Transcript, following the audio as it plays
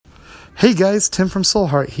Hey guys, Tim from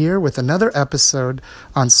Soulheart here with another episode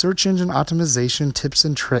on search engine optimization tips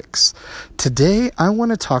and tricks. Today I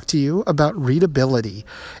want to talk to you about readability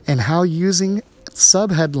and how using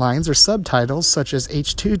subheadlines or subtitles such as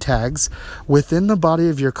H2 tags within the body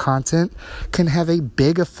of your content can have a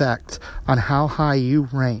big effect on how high you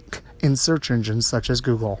rank in search engines such as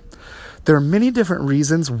Google. There are many different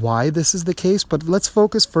reasons why this is the case, but let's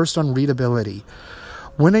focus first on readability.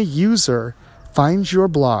 When a user finds your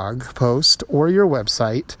blog post or your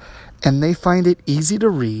website and they find it easy to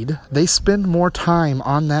read, they spend more time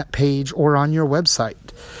on that page or on your website.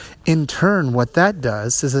 In turn, what that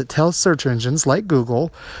does is it tells search engines like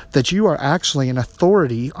Google that you are actually an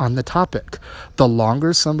authority on the topic. The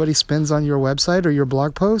longer somebody spends on your website or your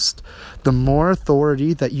blog post, the more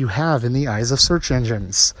authority that you have in the eyes of search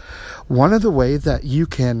engines. One of the ways that you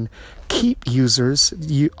can keep users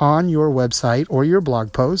on your website or your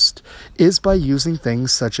blog post is by using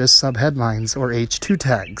things such as subheadlines or H2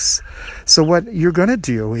 tags. So what you're going to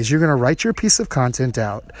do is you're going to write your piece of content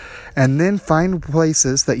out and then find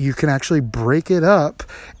places that you can actually break it up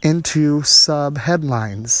into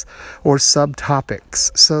subheadlines or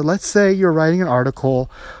subtopics. So let's say you're writing an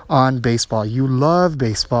article on baseball. You love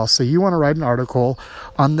baseball, so you want to write an article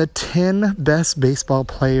on the 10 best baseball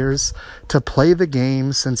players to play the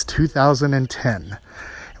game since 2010.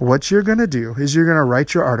 What you're going to do is you're going to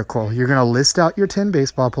write your article. You're going to list out your 10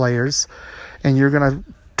 baseball players and you're going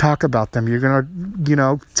to talk about them. You're going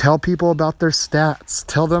to, tell people about their stats.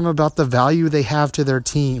 Tell them about the value they have to their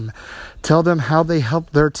team. Tell them how they help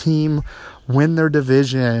their team win their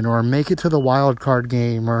division or make it to the wild card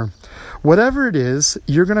game or whatever it is.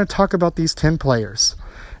 You're going to talk about these 10 players.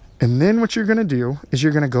 And then what you're going to do is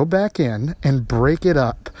you're going to go back in and break it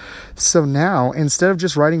up. So now, instead of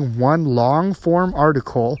just writing one long form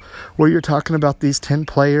article where you're talking about these 10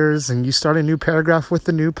 players and you start a new paragraph with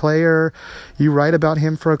the new player, you write about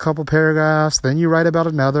him for a couple paragraphs, then you write about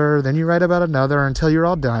another, then you write about another until you're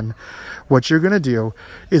all done. What you're going to do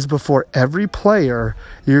is before every player,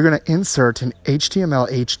 you're going to insert an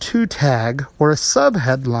HTML H2 tag or a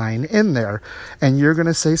subheadline in there. And you're going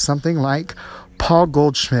to say something like, Paul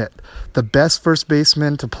Goldschmidt, the best first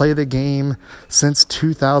baseman to play the game since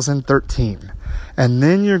 2013. And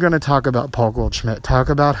then you're going to talk about Paul Goldschmidt. Talk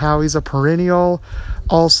about how he's a perennial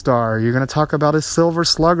all-star. You're going to talk about his Silver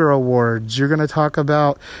Slugger awards. You're going to talk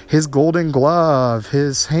about his Golden Glove,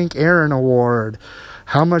 his Hank Aaron award,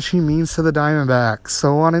 how much he means to the Diamondbacks,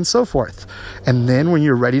 so on and so forth. And then when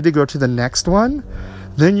you're ready to go to the next one,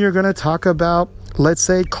 then you're going to talk about, let's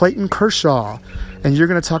say, Clayton Kershaw. And you're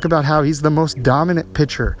going to talk about how he's the most dominant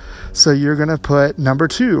pitcher. So you're going to put number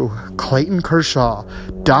 2, Clayton Kershaw,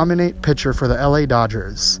 dominant pitcher for the LA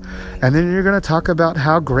Dodgers. And then you're going to talk about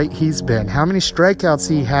how great he's been, how many strikeouts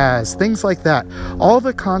he has, things like that. All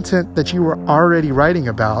the content that you were already writing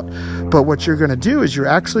about. But what you're going to do is you're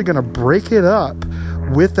actually going to break it up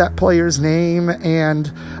with that player's name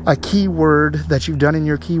and a keyword that you've done in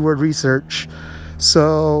your keyword research.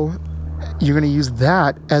 So you're going to use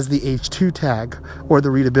that as the H2 tag or the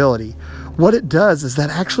readability. What it does is that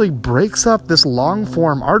actually breaks up this long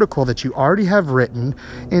form article that you already have written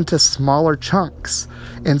into smaller chunks.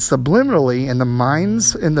 And subliminally, in the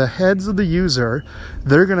minds, in the heads of the user,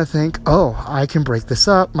 they're going to think, oh, I can break this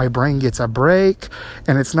up. My brain gets a break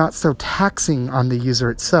and it's not so taxing on the user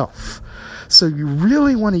itself. So you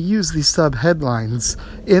really want to use these subheadlines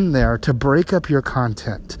in there to break up your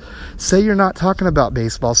content. Say you're not talking about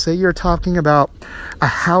baseball. Say you're talking about a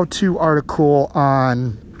how-to article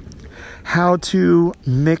on how to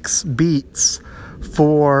mix beats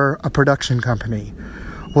for a production company.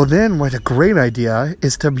 Well, then what a great idea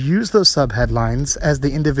is to use those subheadlines as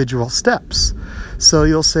the individual steps. So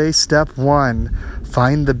you'll say step 1,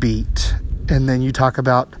 find the beat. And then you talk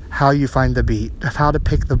about how you find the beat, how to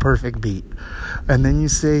pick the perfect beat. And then you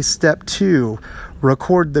say step 2,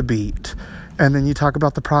 record the beat. And then you talk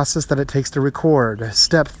about the process that it takes to record.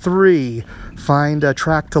 Step 3, find a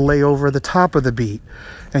track to lay over the top of the beat.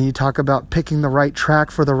 And you talk about picking the right track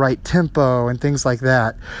for the right tempo and things like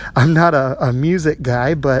that. I'm not a music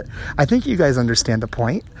guy, but I think you guys understand the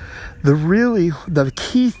point. The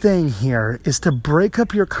key thing here is to break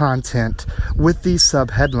up your content with these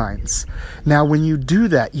subheadlines. Now, when you do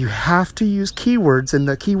that, you have to use keywords in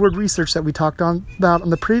the keyword research that we talked about on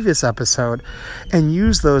the previous episode and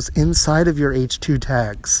use those inside of your H2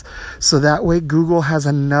 tags. So that way Google has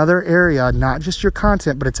another area, not just your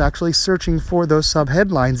content, but it's actually searching for those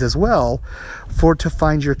subheadlines as well to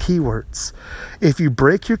find your keywords. If you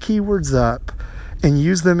break your keywords up and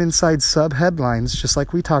use them inside subheadlines, just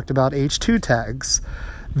like we talked about H2 tags,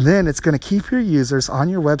 then it's going to keep your users on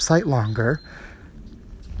your website longer.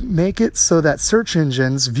 make it so that search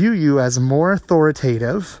engines view you as more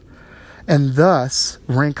authoritative and thus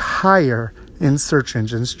rank higher in search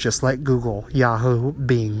engines just like Google, Yahoo,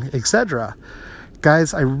 Bing, etc.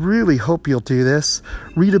 Guys, I really hope you'll do this.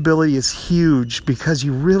 Readability is huge because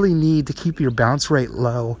you really need to keep your bounce rate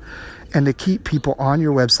low and to keep people on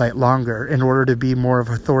your website longer in order to be more of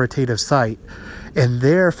an authoritative site. And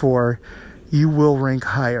therefore, you will rank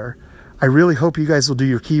higher. I really hope you guys will do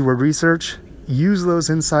your keyword research, use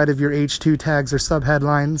those inside of your H2 tags or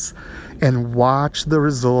subheadlines, and watch the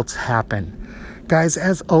results happen. Guys,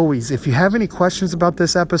 as always, if you have any questions about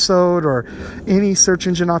this episode or any search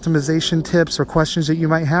engine optimization tips or questions that you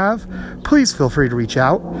might have, please feel free to reach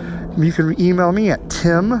out. You can email me at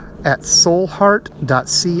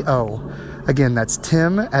tim@soulheart.co. Again, that's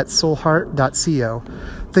tim@soulheart.co.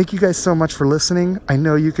 Thank you guys so much for listening. I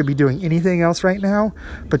know you could be doing anything else right now,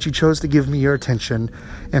 but you chose to give me your attention.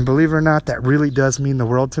 And believe it or not, that really does mean the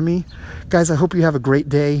world to me. Guys, I hope you have a great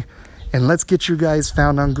day, and let's get you guys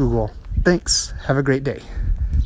found on Google. Thanks. Have a great day.